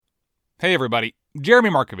Hey everybody,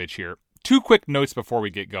 Jeremy Markovich here. 2 quick notes before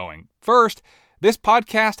we get going. First, this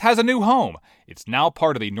podcast has a new home. It's now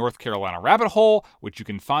part of the North Carolina Rabbit Hole, which you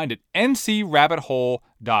can find at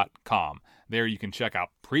ncrabbithole.com. There you can check out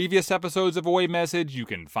previous episodes of Away Message. You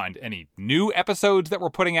can find any new episodes that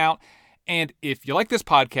we're putting out. And if you like this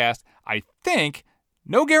podcast, I think,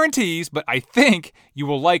 no guarantees, but I think you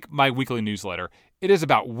will like my weekly newsletter. It is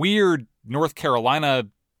about weird North Carolina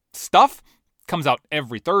stuff. Comes out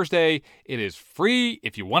every Thursday. It is free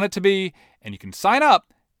if you want it to be, and you can sign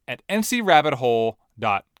up at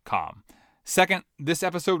ncrabbithole.com. Second, this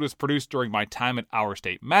episode was produced during my time at Our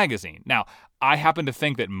State Magazine. Now, I happen to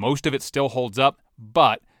think that most of it still holds up,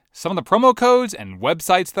 but some of the promo codes and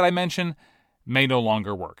websites that I mention may no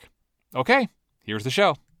longer work. Okay, here's the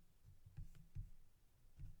show.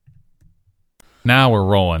 Now we're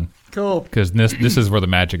rolling. Cool. Because this is where the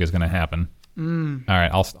magic is going to happen. All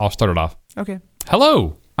right, I'll start it off. Okay.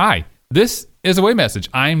 Hello. Hi. This is Away Message.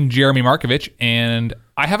 I'm Jeremy Markovich, and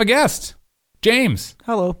I have a guest, James.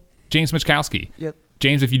 Hello. James Michkowski. Yep.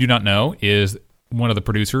 James, if you do not know, is one of the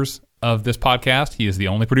producers of this podcast. He is the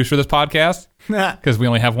only producer of this podcast because we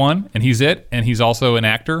only have one, and he's it. And he's also an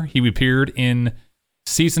actor. He appeared in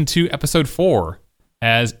Season 2, Episode 4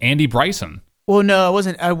 as Andy Bryson. Well, no,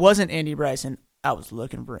 I wasn't Andy Bryson. I was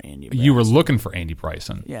looking for Andy Bryson. You were looking for Andy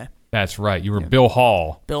Bryson. Yeah. That's right. You were Bill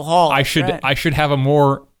Hall. Bill Hall. I should have a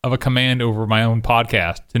more of a command over my own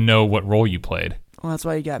podcast to know what role you played. Well, that's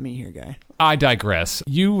why you got me here, guy. I digress.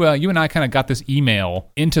 You and I kind of got this email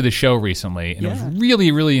into the show recently, and It was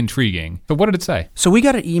really, really intriguing. But what did it say? So we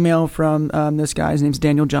got an email from this guy. His name's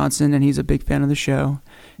Daniel Johnson, and he's a big fan of the show.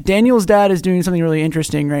 Daniel's dad is doing something really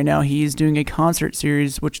interesting right now. He's doing a concert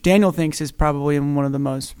series, which Daniel thinks is probably in one of the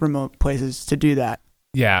most remote places to do that.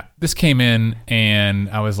 Yeah, this came in, and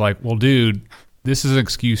I was like, well, dude, this is an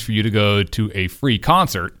excuse for you to go to a free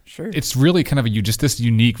concert. Sure. It's really kind of just this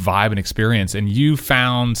unique vibe and experience, and you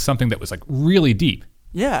found something that was like really deep.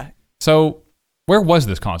 Yeah. So where was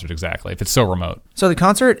this concert exactly, if it's so remote? So the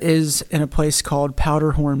concert is in a place called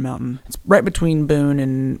Powderhorn Mountain. It's right between Boone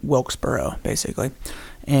and Wilkesboro, basically.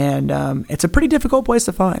 And it's a pretty difficult place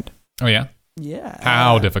to find. Oh, yeah? Yeah.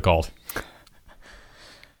 How difficult?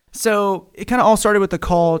 So it kind of all started with a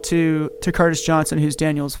call to Curtis Johnson, who's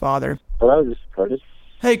Daniel's father. Hello, this is Curtis.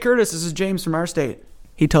 Hey, Curtis, this is James from Our State.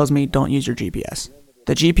 He tells me don't use your GPS.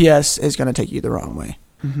 The GPS is going to take you the wrong way.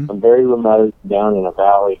 Mm-hmm. I'm very remote, down in a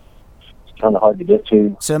valley. It's kind of hard to get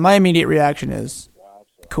to. So my immediate reaction is,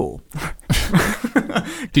 cool.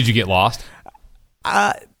 Did you get lost?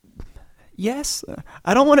 Yes.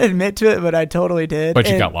 I don't want to admit to it, but I totally did. But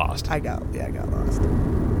you got lost. I got lost.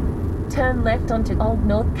 Turn left onto Old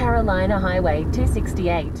North Carolina Highway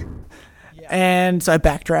 268. And so I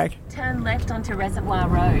backtrack. Turn left onto Reservoir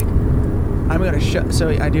Road. I'm going to so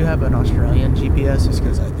I do have an Australian GPS just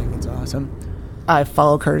because I think it's awesome. I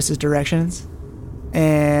follow Curtis's directions,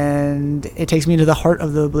 and it takes me to the heart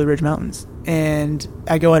of the Blue Ridge Mountains. And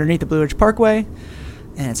I go underneath the Blue Ridge Parkway,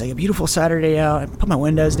 and it's like a beautiful Saturday out. I put my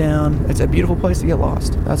windows down. It's a beautiful place to get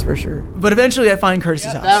lost, that's for sure. But eventually I find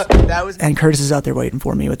Curtis's house. And Curtis is out there waiting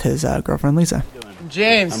for me with his girlfriend, Lisa.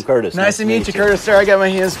 James. I'm Curtis. Nice to meet you, Curtis. Sorry, I got my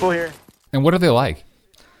hands full here. And what are they like?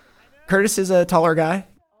 Curtis is a taller guy.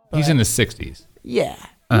 He's in his 60s. Yeah.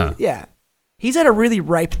 Uh-huh. Yeah. He's at a really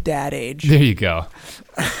ripe dad age. There you go.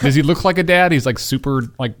 Does he look like a dad? He's like super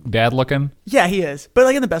like dad looking? Yeah, he is. But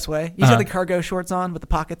like in the best way. He's got the cargo shorts on with the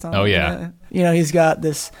pockets on. Oh, yeah. You know, he's got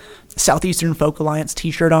this Southeastern Folk Alliance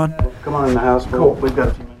t-shirt on. Come on in the house. Cool. We've got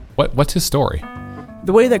a few minutes. What's his story?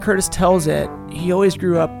 The way that Curtis tells it, he always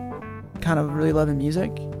grew up kind of really loving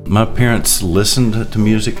music. My parents listened to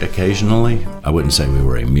music occasionally. I wouldn't say we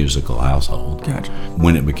were a musical household. Gotcha.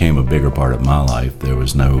 When it became a bigger part of my life, there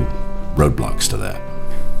was no roadblocks to that.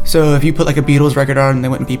 So if you put like a Beatles record on, they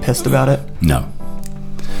wouldn't be pissed about it? No.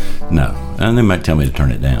 And they might tell me to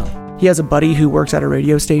turn it down. He has a buddy who works at a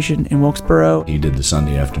radio station in Wilkesboro. He did the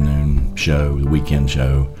Sunday afternoon show, the weekend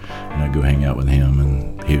show, and I'd go hang out with him,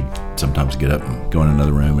 and he'd sometimes get up and go in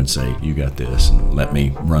another room and say, you got this, and let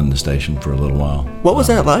me run the station for a little while. What was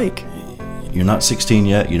that like? You're not 16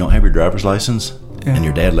 yet, you don't have your driver's license, and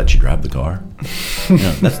your dad lets you drive the car.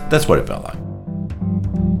 That's what it felt like.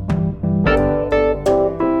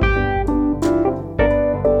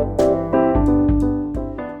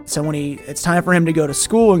 So when it's time for him to go to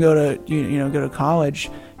school and go to college,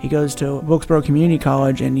 he goes to Wilkesboro Community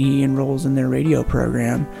College and he enrolls in their radio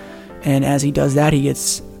program. And as he does that, he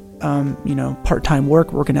gets part-time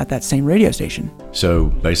work working at that same radio station. So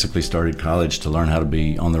basically started college to learn how to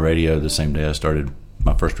be on the radio the same day I started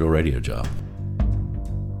my first real radio job.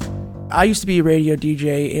 I used to be a radio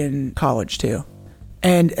DJ in college too.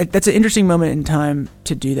 And that's an interesting moment in time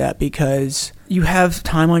to do that because you have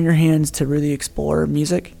time on your hands to really explore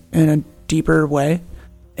music in a deeper way.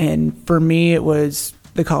 And for me, it was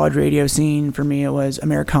the college radio scene. For me, it was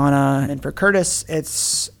Americana. And for Curtis,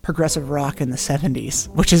 it's progressive rock in the 70s,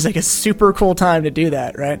 which is like a super cool time to do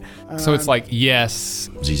that, right? So it's like, yes.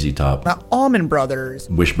 ZZ Top. Now, Allman Brothers.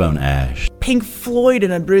 Wishbone Ash. Pink Floyd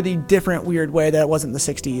in a really different, weird way that wasn't the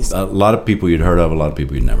 60s. A lot of people you'd heard of, a lot of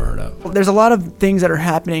people you'd never heard of. There's a lot of things that are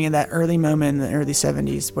happening in that early moment in the early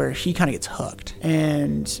 70s where he kind of gets hooked.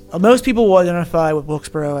 And most people will identify with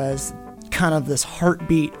Wilkesboro as kind of this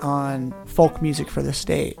heartbeat on folk music for the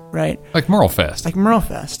state, right? Like Merlefest. Like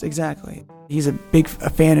Merlefest, exactly. He's a big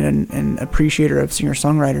fan and appreciator of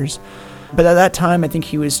singer-songwriters. But at that time, I think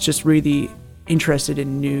he was just really interested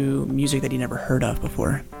in new music that he never heard of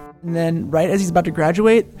before. And then right as he's about to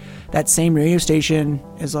graduate, that same radio station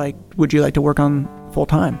is like, would you like to work on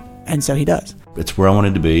full-time? And so he does. It's where I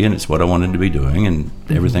wanted to be, and it's what I wanted to be doing, and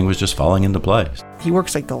everything was just falling into place. He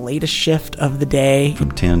works like the latest shift of the day.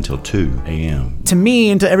 From 10 till 2 a.m. To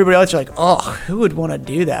me and to everybody else, you're like, oh, who would want to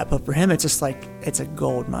do that? But for him, it's just like, it's a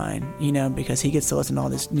gold mine, you know, because he gets to listen to all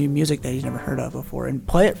this new music that he's never heard of before and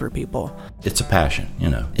play it for people. It's a passion, you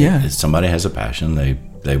know. Yeah. If somebody has a passion,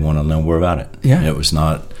 they want to know more about it. Yeah. It was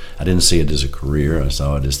not, I didn't see it as a career. I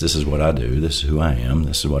saw it as, this is what I do, this is who I am,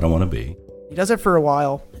 this is what I want to be. He does it for a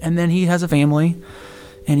while, and then he has a family,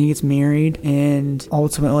 and he gets married, and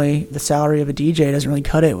ultimately the salary of a DJ doesn't really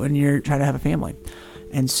cut it when you're trying to have a family.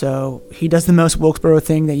 And so he does the most Wilkesboro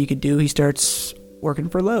thing that you could do. He starts working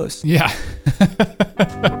for Lowe's. Yeah.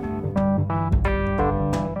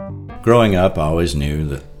 Growing up, I always knew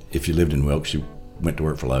that if you lived in Wilkes, you went to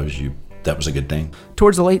work for Lowe's, that was a good thing.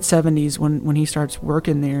 Towards the late 70s, when he starts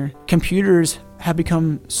working there, computers have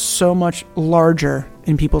become so much larger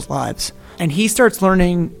in people's lives. And he starts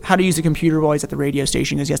learning how to use a computer while he's at the radio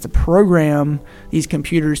station because he has to program these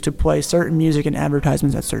computers to play certain music and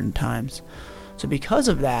advertisements at certain times. So because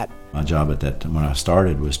of that... My job at that time when I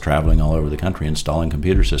started was traveling all over the country installing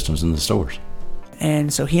computer systems in the stores.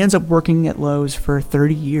 And so he ends up working at Lowe's for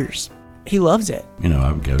 30 years. He loves it. You know,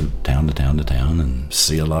 I would go town to town to town and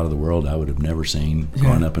see a lot of the world I would have never seen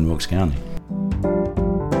growing up in Wilkes County.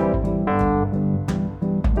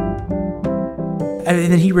 And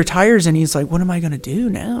then he retires and he's like, what am I going to do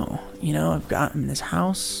now? You know, I've got him in his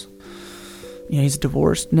house. You know, he's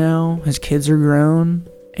divorced now. His kids are grown.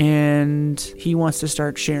 And he wants to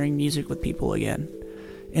start sharing music with people again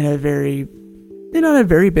in a very, not a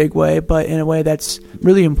very big way, but in a way that's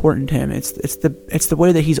really important to him. It's the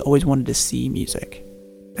way that he's always wanted to see music.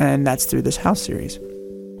 And that's through this house series.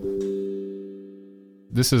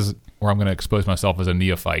 This is where I'm going to expose myself as a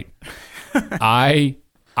neophyte.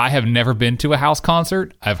 I have never been to a house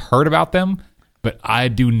concert. I've heard about them, but I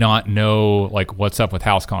do not know like what's up with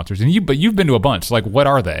house concerts. But you've been to a bunch. Like, what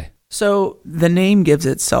are they? So the name gives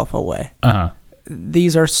itself away. Uh-huh.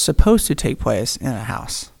 These are supposed to take place in a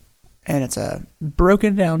house, and it's a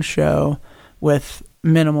broken down show with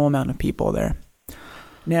minimal amount of people there.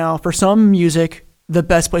 Now, for some music, the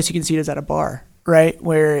best place you can see it is at a bar, right?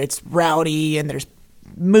 Where it's rowdy and there's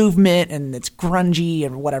movement and it's grungy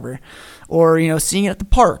and whatever. Or, you know, seeing it at the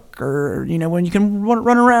park, or, you know, when you can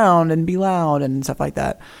run around and be loud and stuff like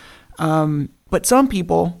that. But some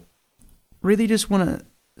people really just want to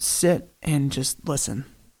sit and just listen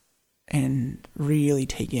and really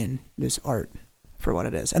take in this art for what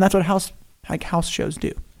it is. And that's what house shows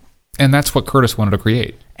do. And that's what Curtis wanted to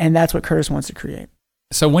create. And that's what Curtis wants to create.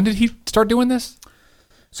 So when did he start doing this?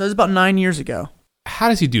 So it was about 9 years ago. How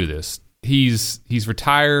does he do this? He's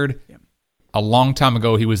retired. Yeah. A long time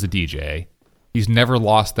ago, he was a DJ. He's never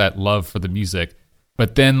lost that love for the music.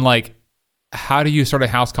 But then, like, how do you start a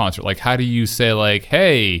house concert? Like, how do you say, like,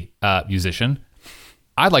 hey, musician,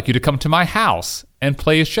 I'd like you to come to my house and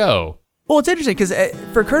play a show? Well, it's interesting because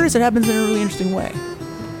for Curtis, it happens in a really interesting way.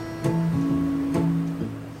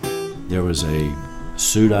 There was a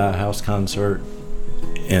Sudai house concert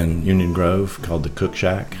in Union Grove called the Cook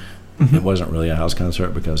Shack. Mm-hmm. It wasn't really a house concert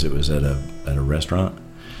because it was at a restaurant.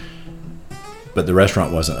 But the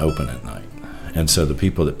restaurant wasn't open at night. And so the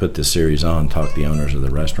people that put this series on talked the owners of the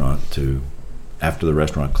restaurant to, after the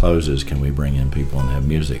restaurant closes, can we bring in people and have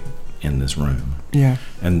music in this room? Yeah.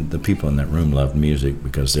 And the people in that room loved music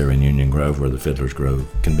because they're in Union Grove where the Fiddler's Grove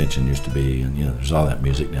convention used to be. And, you know, there's all that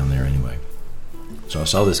music down there anyway. So I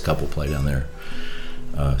saw this couple play down there,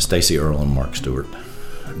 Stacey Earle and Mark Stewart.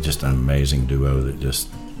 Just an amazing duo that just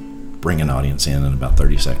bring an audience in about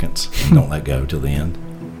 30 seconds and don't let go till the end.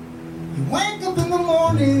 You wake up in the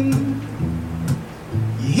morning,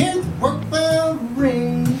 you hear the work bell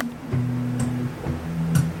ring.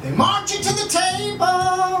 They They march you to the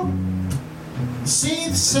table. You see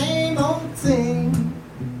the same old thing.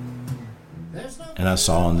 There's no And I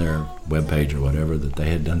saw on their webpage or whatever that they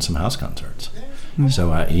had done some house concerts.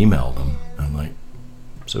 So I emailed them. I'm like,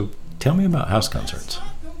 so tell me about house concerts.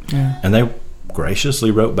 Yeah. And they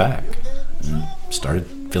graciously wrote back and started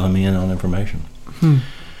filling me in on information.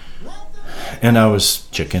 And I was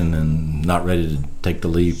chicken and not ready to take the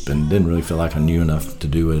leap and didn't really feel like I knew enough to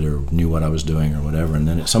do it or knew what I was doing or whatever. And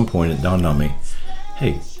then at some point it dawned on me,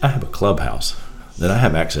 hey, I have a clubhouse that I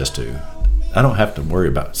have access to. I don't have to worry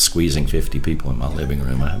about squeezing 50 people in my living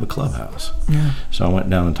room. I have a clubhouse. Yeah. So I went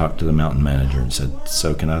down and talked to the mountain manager and said, so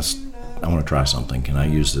I want to try something. Can I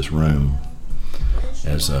use this room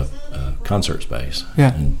as a concert space?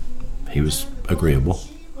 Yeah. And he was agreeable.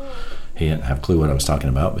 He didn't have a clue what I was talking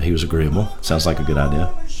about, but he was agreeable. Sounds like a good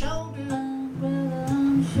idea.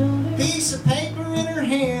 piece of paper in her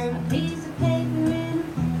hand.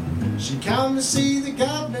 She come to see the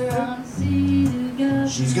governor.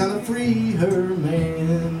 She's gonna free her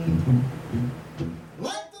man.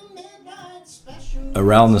 Let the midnight special.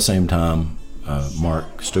 Around the same time,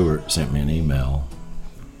 Mark Stewart sent me an email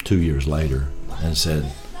 2 years later and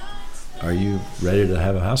said, are you ready to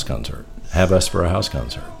have a house concert? Have us for a house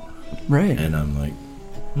concert. Right. And I'm like,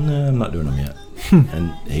 no, I'm not doing them yet.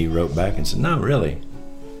 And he wrote back and said, no, really,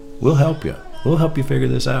 we'll help you. We'll help you figure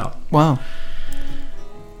this out. Wow.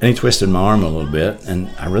 And he twisted my arm a little bit, and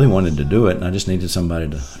I really wanted to do it, and I just needed somebody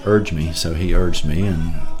to urge me. So he urged me,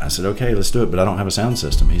 and I said, okay, let's do it, but I don't have a sound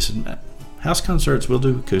system. He said, house concerts, we'll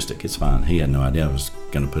do acoustic, it's fine. He had no idea I was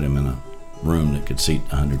going to put him in a room that could seat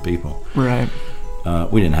 100 people. Right.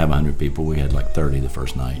 We didn't have 100 people. We had like 30 the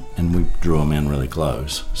first night, and we drew them in really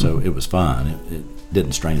close. So it was fine. It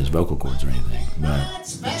didn't strain his vocal cords or anything. But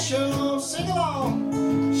Special sing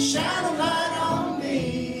along, shine a light on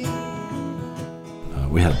me.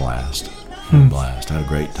 we had a blast. I had a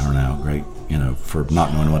great turnout. Great, for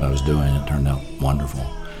not knowing what I was doing, it turned out wonderful.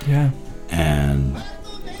 Yeah. And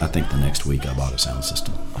I think the next week I bought a sound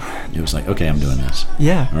system. It was like, okay, I'm doing this.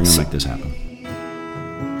 Yeah. We're going to make this happen.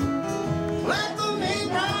 Let the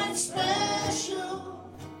midnight special.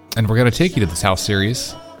 And we're going to take you to this house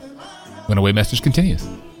series when Away Message continues.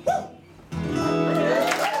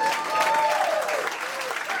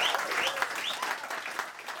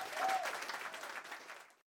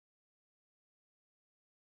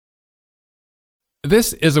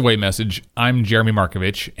 This is Away Message. I'm Jeremy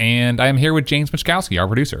Markovich, and I am here with James Michkowski, our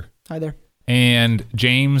producer. Hi there. And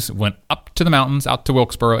James went up to the mountains, out to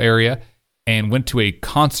Wilkesboro area, and went to a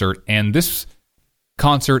concert. And this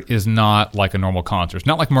concert is not like a normal concert. It's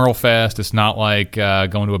not like Merle Fest. It's not like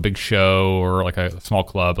going to a big show or like a small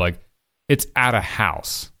club. Like, it's at a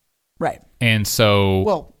house. Right. And so,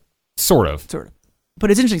 Well, sort of. but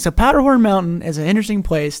it's interesting. So Powderhorn Mountain is an interesting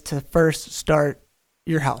place to first start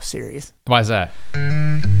your house series. Why is that?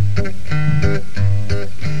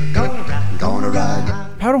 Gonna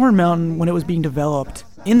ride. Powderhorn Mountain, when it was being developed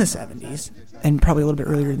in the 70s, and probably a little bit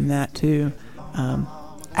earlier than that too,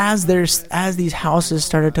 as these houses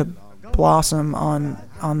started to blossom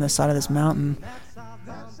on the side of this mountain,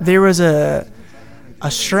 there was a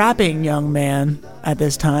strapping young man at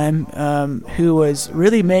this time who was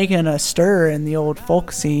really making a stir in the old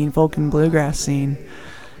folk and bluegrass scene,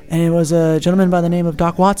 and it was a gentleman by the name of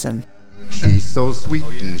Doc Watson. She's so sweet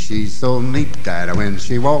and she's so neat that when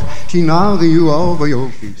she walks, she knocks you over your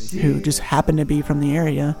feet. Who just happened to be from the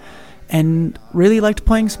area and really liked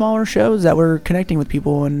playing smaller shows that were connecting with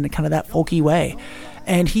people in kind of that folky way.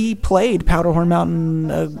 And he played Powderhorn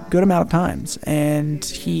Mountain a good amount of times, and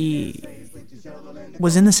he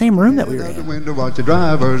was in the same room that we were The in. window, watch the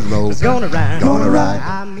drivers roll. Gonna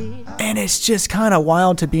ride. And it's just kind of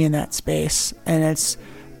wild to be in that space. And it's,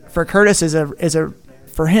 for Curtis,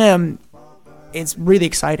 for him, it's really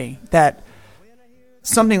exciting that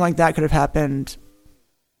something like that could have happened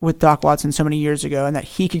with Doc Watson so many years ago, and that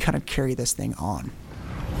he could kind of carry this thing on.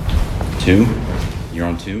 2? You're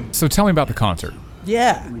on 2? So tell me about the concert.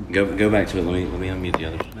 Yeah. Go back to it. Let me unmute the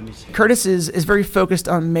other. Let me see. Curtis is very focused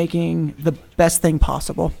on making the best thing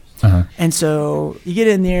possible. Uh-huh. And so you get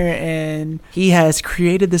in there, and he has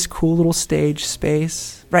created this cool little stage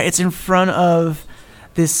space. Right, it's in front of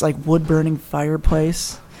this like wood burning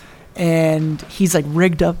fireplace, and he's like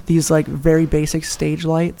rigged up these like very basic stage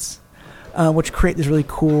lights, which create this really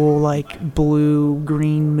cool like blue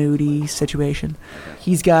green moody situation.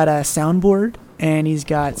 He's got a soundboard, and he's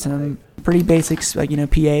got some pretty basics like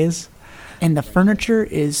PAs, and the furniture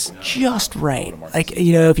is just right. Like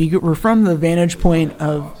if you were from the vantage point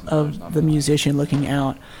of the musician looking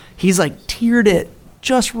out, he's like tiered it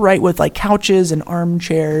just right with like couches and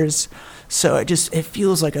armchairs, So it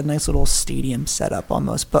feels like a nice little stadium setup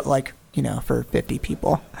almost, but like, for 50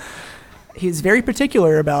 people. He's very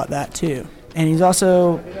particular about that too. And he's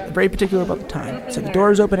also very particular about the time. So the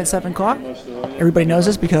doors open at 7 o'clock. Everybody knows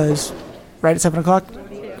this because right at 7 o'clock,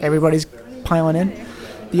 everybody's piling in.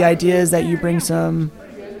 The idea is that you bring some,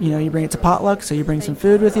 you bring it to potluck, so you bring some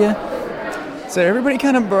food with you. So everybody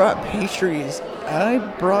kind of brought pastries. I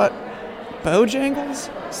brought Bojangles,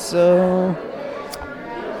 so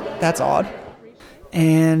that's odd.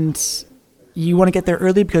 And you want to get there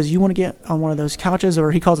early because you want to get on one of those couches,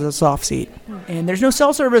 or he calls it a soft seat. And there's no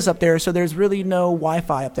cell service up there, so there's really no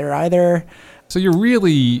Wi-Fi up there either. So you're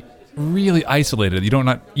really, really isolated. You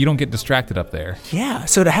don't get distracted up there. Yeah.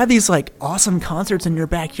 So to have these like awesome concerts in your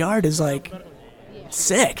backyard is like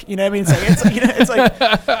sick. You know what I mean?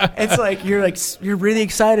 It's like you're really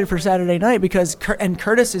excited for Saturday night because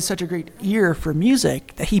Curtis is such a great ear for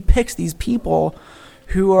music that he picks these people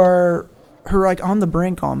who are like on the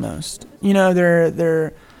brink almost.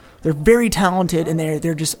 They're very talented and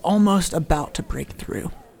they're just almost about to break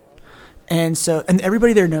through. And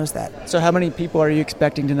everybody there knows that. So how many people are you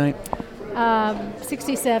expecting tonight?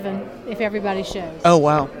 67 if everybody shows. Oh,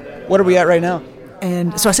 wow. What are we at right now?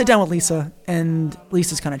 And so I sit down with Lisa, and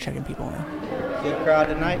Lisa's kind of checking people in. Good crowd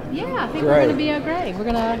tonight? Yeah, I think we're going to be great.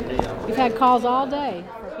 We've had calls all day.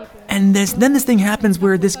 And then this thing happens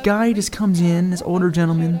where this guy just comes in, this older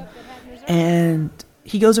gentleman, and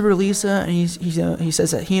he goes over to Lisa, and he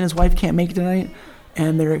says that he and his wife can't make it tonight,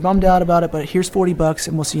 and they're bummed out about it, but here's $40,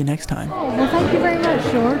 and we'll see you next time. Oh, well, thank you very much,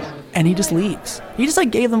 George. And he just leaves. He just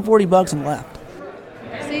gave them $40 and left.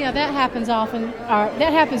 See, that happens often, or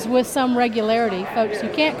that happens with some regularity. Folks who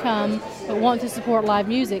can't come but want to support live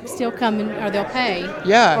music still come or they'll pay.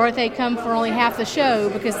 Yeah. Or if they come for only half the show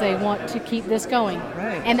because they want to keep this going.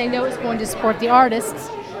 Right. And they know it's going to support the artists,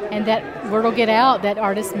 and that word will get out that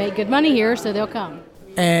artists make good money here, so they'll come.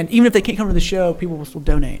 And even if they can't come to the show, people will still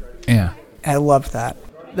donate. Yeah. I love that.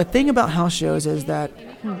 The thing about house shows is that,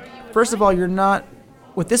 first of all, you're not,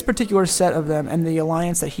 with this particular set of them and the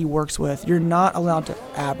alliance that he works with, you're not allowed to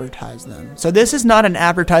advertise them. So this is not an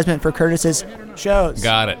advertisement for Curtis's shows.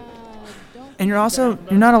 Got it. And you're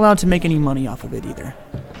not allowed to make any money off of it either.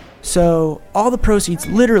 So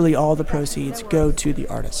literally all the proceeds go to the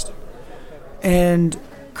artist. And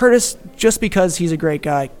Curtis, just because he's a great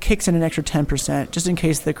guy, kicks in an extra 10% just in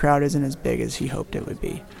case the crowd isn't as big as he hoped it would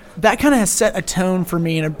be. That kind of has set a tone for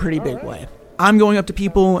me in a pretty big way. I'm going up to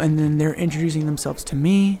people, and then they're introducing themselves to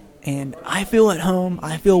me, and I feel at home.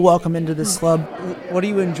 I feel welcome into this club. What do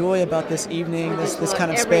you enjoy about this evening, this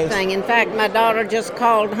kind of everything. space? In fact, my daughter just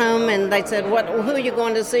called home, and they said, who are you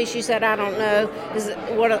going to see? She said, I don't know.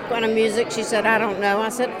 What kind of music? She said, I don't know. I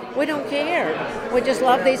said, we don't care. We just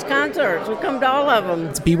love these concerts. We come to all of them.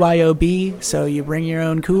 It's BYOB, so you bring your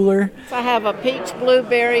own cooler. So I have a peach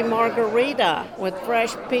blueberry margarita with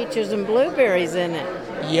fresh peaches and blueberries in it.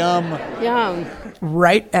 Yum.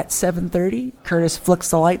 Right at 7:30, Curtis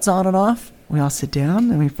flicks the lights on and off. We all sit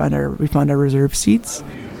down and we find our reserved seats.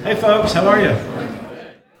 Hey folks, how are you?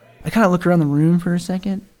 I kind of look around the room for a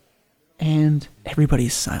second, and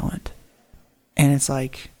everybody's silent. And it's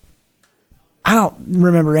like, I don't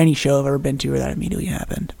remember any show I've ever been to where that immediately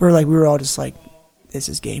happened. We were all just like, this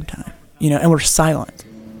is game time, and we're silent.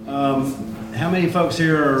 How many folks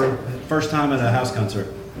here are first time at a house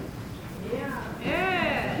concert?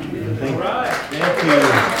 Thank you.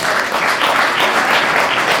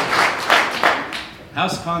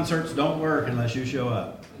 House concerts don't work unless you show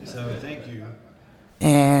up. So thank you.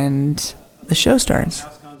 And the show starts.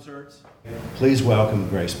 House concerts. Please welcome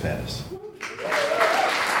Grace Pettis.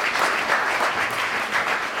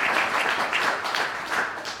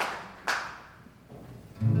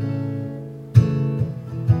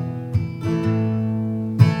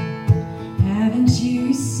 Haven't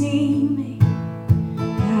you seen me?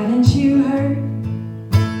 Haven't you heard?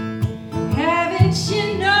 Haven't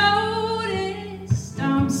you noticed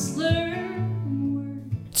I'm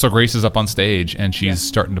slurring? So Grace is up on stage and she's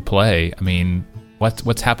starting to play. I mean,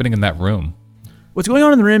 what's happening in that room? What's going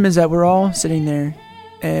on in the room is that we're all sitting there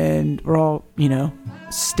and we're all,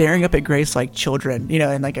 staring up at Grace like children,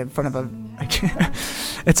 and in front of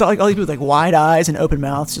it's all like all these people with wide eyes and open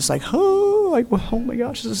mouths, just oh my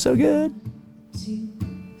gosh, this is so good. 2,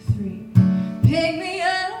 3. Pick me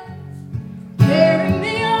up, carry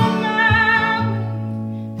me on my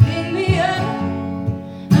way, pick me up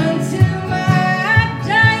until my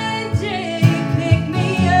dying day. Pick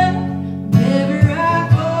me up, never I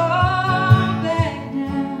fall back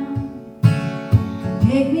down.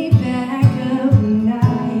 Pick me back up when I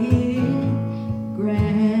hit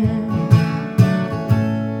ground.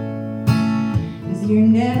 'Cause you're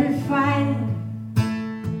never fighting.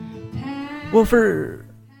 Well, for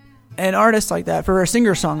an artist like that, for a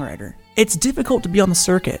singer-songwriter, it's difficult to be on the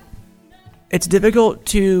circuit. It's difficult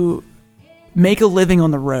to make a living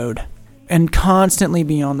on the road and constantly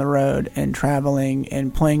be on the road and traveling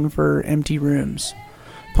and playing for empty rooms,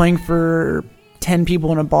 playing for 10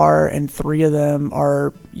 people in a bar and 3 of them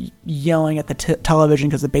are yelling at the television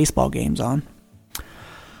because the baseball game's on.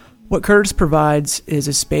 What Curtis provides is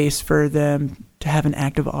a space for them to have an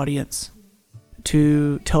active audience,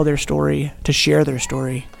 to tell their story, to share their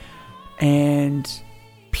story. And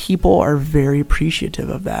people are very appreciative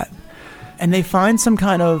of that. And they find some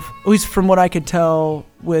kind of, at least from what I could tell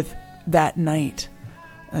with that night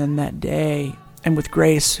and that day, and with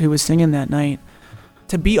Grace, who was singing that night,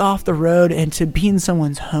 to be off the road and to be in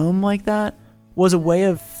someone's home like that was a way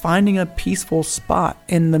of finding a peaceful spot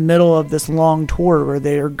in the middle of this long tour where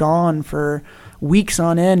they're gone for weeks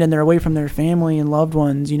on end and they're away from their family and loved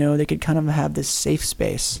ones. You know, they could kind of have this safe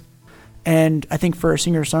space. And I think for a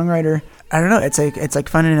singer-songwriter, I don't know, it's like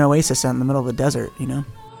finding an oasis out in the middle of the desert, you know?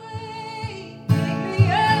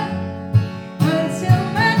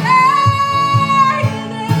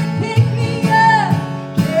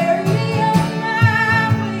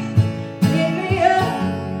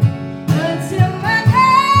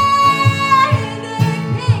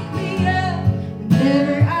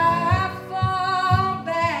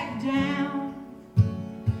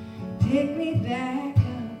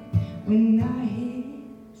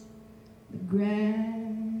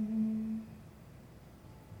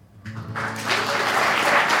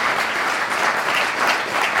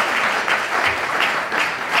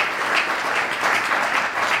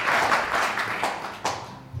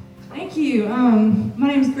 My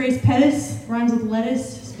name is Grace Pettis, rhymes with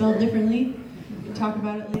lettuce, spelled differently. We can talk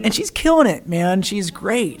about it later. And she's killing it, man. She's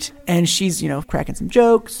great. And she's, cracking some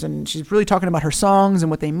jokes, and she's really talking about her songs and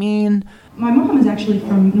what they mean. My mom is actually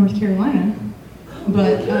from North Carolina,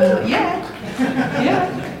 but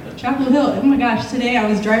yeah, Chapel Hill. Oh my gosh, today I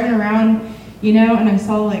was driving around, and I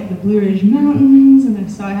saw like the Blue Ridge Mountains, and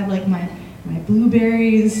I had like my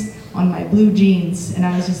blueberries on my blue jeans, and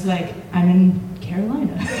I was just like, I'm in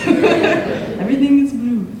Carolina. Everything is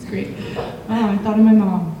blue. It's great. I thought of my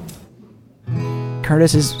mom.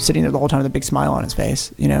 Curtis is sitting there the whole time with a big smile on his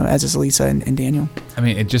face, as is Lisa and Daniel. I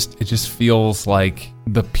mean, it just feels like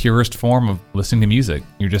the purest form of listening to music.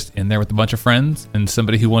 You're just in there with a bunch of friends and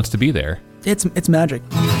somebody who wants to be there. It's magic.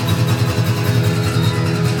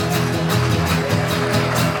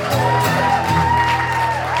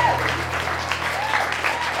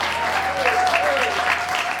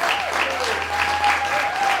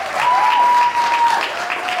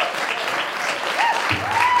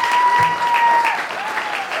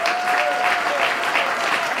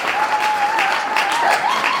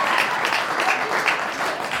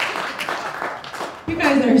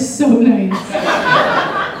 So nice.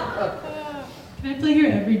 Can I play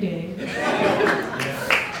here every day? So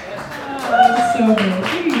good.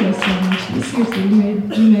 Thank you guys so much. Seriously,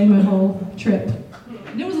 you made my whole trip.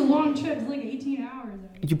 And it was a long trip. It was like 18 hours.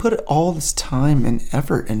 You put all this time and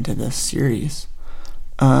effort into this series.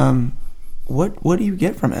 What do you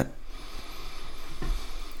get from it?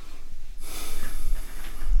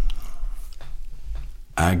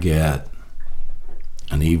 I get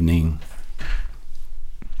an evening.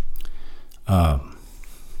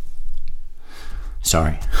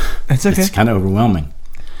 Sorry. That's okay. It's kind of overwhelming.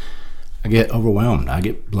 I get overwhelmed. I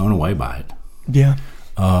get blown away by it. Yeah.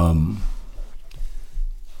 One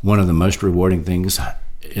of the most rewarding things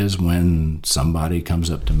is when somebody comes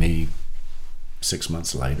up to me 6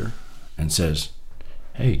 months later and says,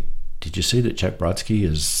 "Hey, did you see that Chuck Brodsky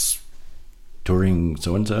is touring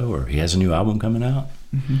so-and-so, or he has a new album coming out?"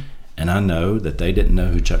 Mm-hmm. And I know that they didn't know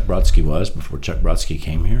who Chuck Brodsky was before Chuck Brodsky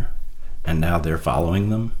came here, and now they're following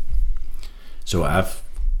them. So I've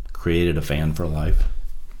created a fan for life.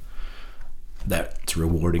 That's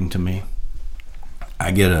rewarding to me.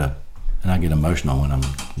 I get emotional when I'm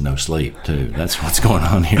no sleep too. That's what's going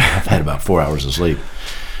on here. I've had about 4 hours of sleep.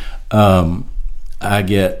 I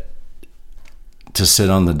get to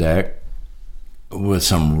sit on the deck with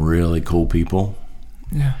some really cool people,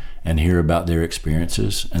 yeah, and hear about their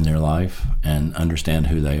experiences and their life and understand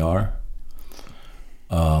who they are.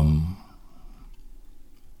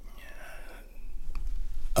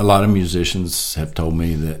 A lot of musicians have told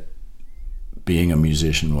me that being a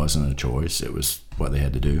musician wasn't a choice. It was what they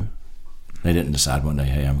had to do. They didn't decide one day,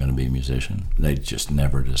 hey, I'm going to be a musician. They just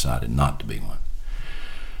never decided not to be one.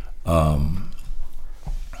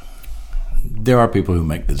 There are people who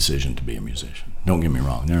make the decision to be a musician. Don't get me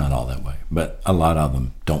wrong, they're not all that way. But a lot of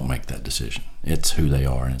them don't make that decision. It's who they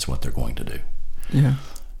are and it's what they're going to do. Yeah.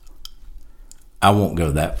 I won't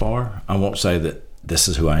go that far. I won't say that this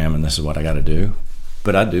is who I am and this is what I got to do.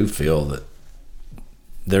 But I do feel that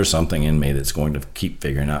there's something in me that's going to keep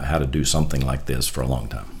figuring out how to do something like this for a long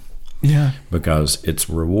time. Yeah. Because it's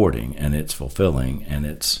rewarding and it's fulfilling and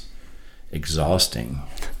it's exhausting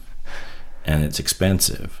and it's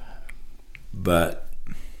expensive. But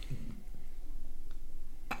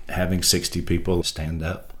having 60 people stand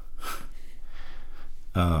up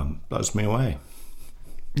blows me away.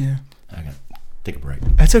 Yeah. I got to take a break.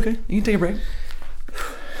 That's okay. You can take a break.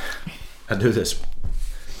 I do this.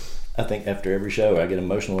 I think after every show I get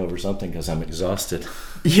emotional over something because I'm exhausted.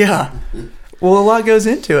 Yeah. Well, a lot goes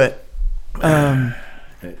into it. I'm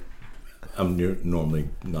normally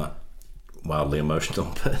not wildly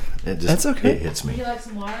emotional, but it just That's okay. It hits me. Would you like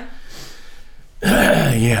some water?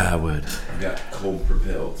 Yeah, I would. I got cold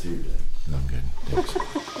Propel too. No, I'm good. Thanks.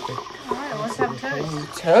 All right, let's have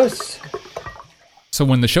toast. Toast. So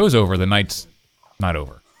when the show's over, the night's not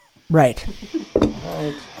over. Right.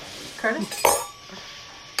 Curtis?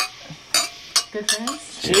 Good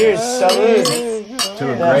friends? Cheers. Salud.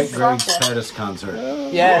 To a great status concert.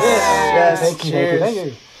 Yes. Yes. Thank you. Cheers. Thank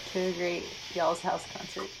you. To a great Y'all's House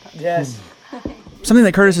concert. Yes. Something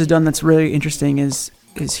that Curtis has done that's really interesting is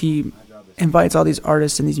he invites all these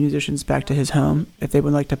artists and these musicians back to his home. If they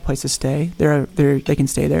would like a place to stay, they can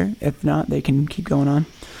stay there. If not, they can keep going on.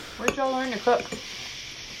 Where'd y'all learn to cook?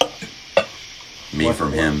 Me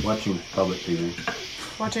from him. Watching public TV.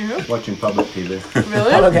 Watching who? Watching public TV.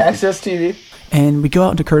 Really? Public access TV. And we go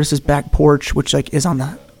out into Curtis's back porch, which like is on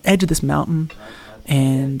the edge of this mountain,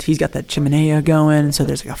 and he's got that chimenea going. So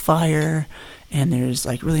there's like a fire, and there's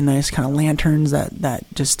like really nice kind of lanterns that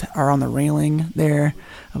just are on the railing there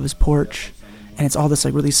of his porch, and it's all this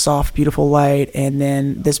like really soft, beautiful light, and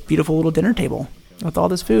then this beautiful little dinner table with all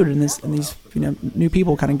this food and these new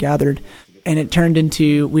people kind of gathered, and it turned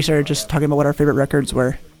into we started just talking about what our favorite records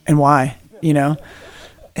were and why,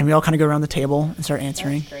 and we all kind of go around the table and start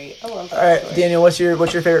answering. That's great. I love that. All right, Daniel, what's your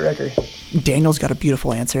favorite record? Daniel's got a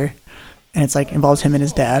beautiful answer, and it's like involves him and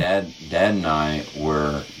his dad. Dad and I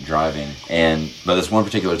were driving, but this one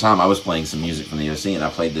particular time I was playing some music from the OC, and I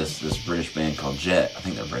played this British band called Jet. I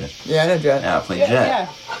think they're British. Yeah, I know Jet. Yeah, I played Jet. Yeah.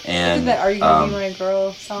 And Isn't that Are You Gonna Be My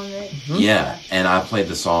Girl song, right? Yeah, and I played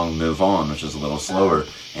the song Move On, which is a little slower.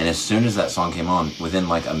 And as soon as that song came on, within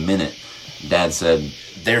like a minute, Dad said,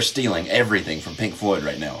 "They're stealing everything from Pink Floyd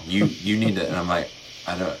right now. You need to." And I'm like,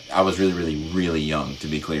 I was really, really, really young, to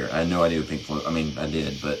be clear. I had no idea who Pink Floyd. I mean, I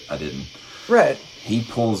did, but I didn't. Right. He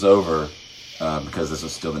pulls over because this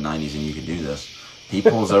was still the '90s, and you could do this. He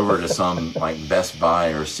pulls over to some like Best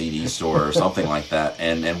Buy or CD store or something like that,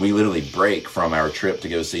 and we literally break from our trip to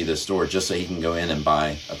go see this store just so he can go in and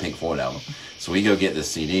buy a Pink Floyd album. So we go get this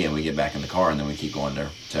CD, and we get back in the car, and then we keep going to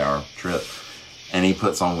our trip. And he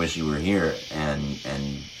puts on "Wish You Were Here," and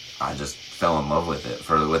I just fell in love with it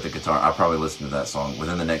with the guitar. I probably listened to that song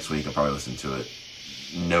within the next week. I probably listened to it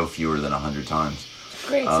no fewer than 100 times.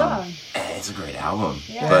 Great song. It's a great album,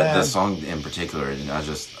 Yeah. but the song in particular,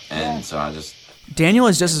 Daniel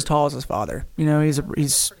is just as tall as his father.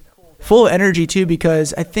 He's full of energy too,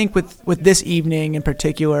 because I think with this evening in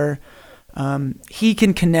particular, he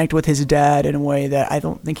can connect with his dad in a way that I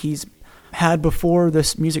don't think he's had before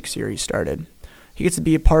this music series started. He gets to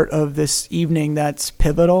be a part of this evening that's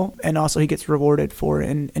pivotal, and also he gets rewarded for it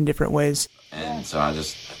in different ways. And so I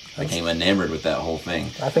just became enamored with that whole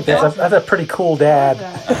thing. I think that's a pretty cool dad.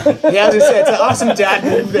 Yeah, I was gonna say, it's an awesome dad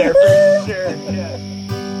move there for sure. Yeah.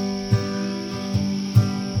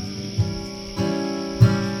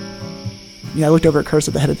 I looked over at Curtis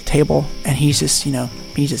at the head of the table, and he's just eating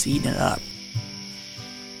it up.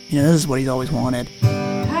 This is what he's always wanted.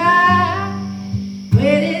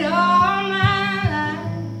 Waited all my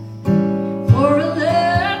life for a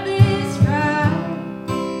love this right,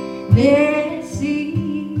 this easy.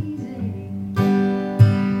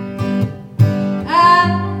 I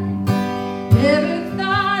never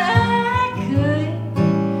thought I could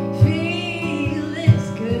feel this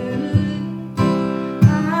good.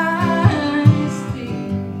 Honesty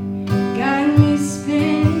got me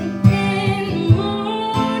spinning in the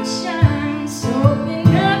moonshine, soaking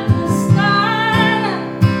up the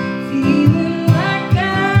starlight, feeling like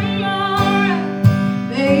I'm alright,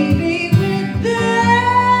 baby, with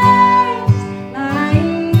this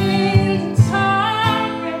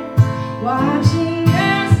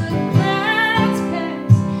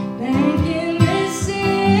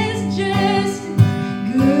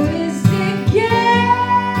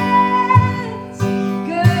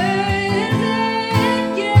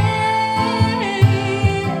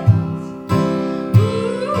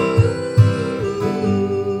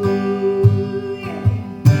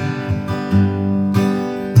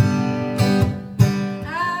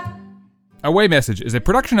Away Message is a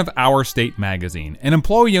production of Our State Magazine, an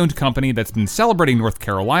employee-owned company that's been celebrating North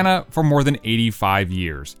Carolina for more than 85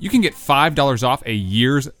 years. You can get $5 off a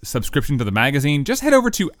year's subscription to the magazine. Just head over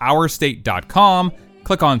to ourstate.com,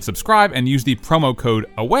 click on subscribe, and use the promo code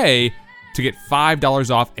AWAY to get $5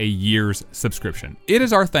 off a year's subscription. It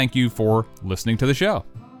is our thank you for listening to the show.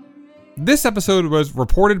 This episode was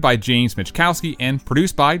reported by James Michkowski and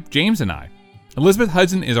produced by James and I. Elizabeth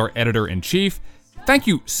Hudson is our editor-in-chief. Thank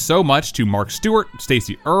you so much to Mark Stewart,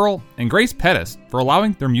 Stacey Earle, and Grace Pettis for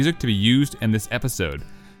allowing their music to be used in this episode.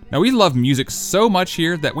 Now, we love music so much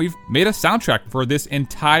here that we've made a soundtrack for this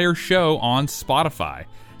entire show on Spotify.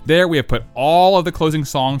 There, we have put all of the closing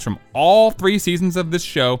songs from all 3 seasons of this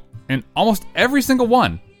show, and almost every single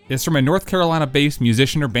one is from a North Carolina-based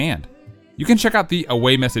musician or band. You can check out the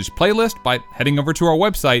Away Message playlist by heading over to our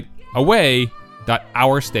website,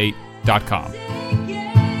 away.ourstate.com.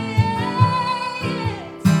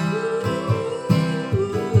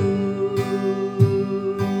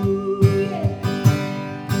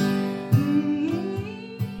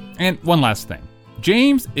 And one last thing.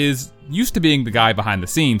 James is used to being the guy behind the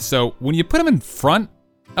scenes, so when you put him in front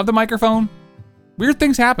of the microphone, weird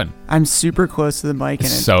things happen. I'm super close to the mic,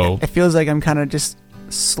 and it feels like I'm kind of just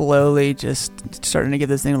slowly just starting to give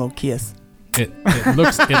this thing a little kiss. It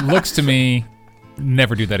looks to me.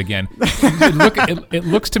 Never do that again. It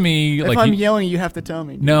looks to me like if I'm yelling, you have to tell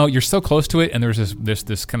me. No, you're so close to it, and there's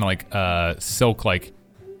this kind of like silk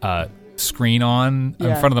screen on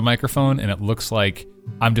in front of the microphone, and it looks like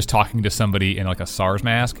I'm just talking to somebody in like a SARS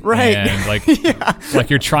mask, right? And like like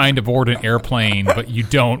you're trying to board an airplane, but you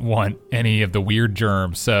don't want any of the weird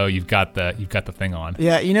germs, so you've got the thing on.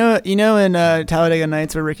 Yeah, you know in Talladega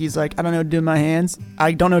Nights where Ricky's like, I don't know what to do with my hands.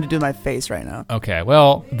 I don't know what to do with my face right now. Okay,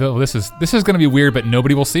 well, this is going to be weird, but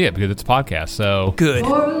nobody will see it because it's a podcast. So good.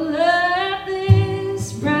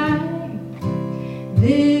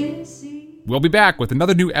 We'll be back with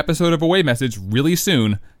another new episode of Away Message really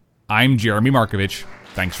soon. I'm Jeremy Markovich.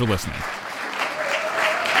 Thanks for listening. If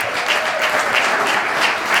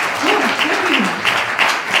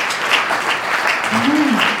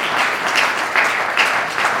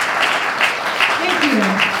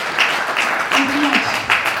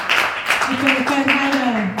I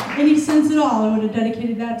had any sense at all, I would have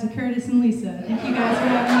dedicated that to Curtis and Lisa. Thank you guys for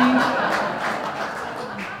having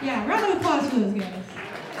me. Yeah, round of applause for those guys.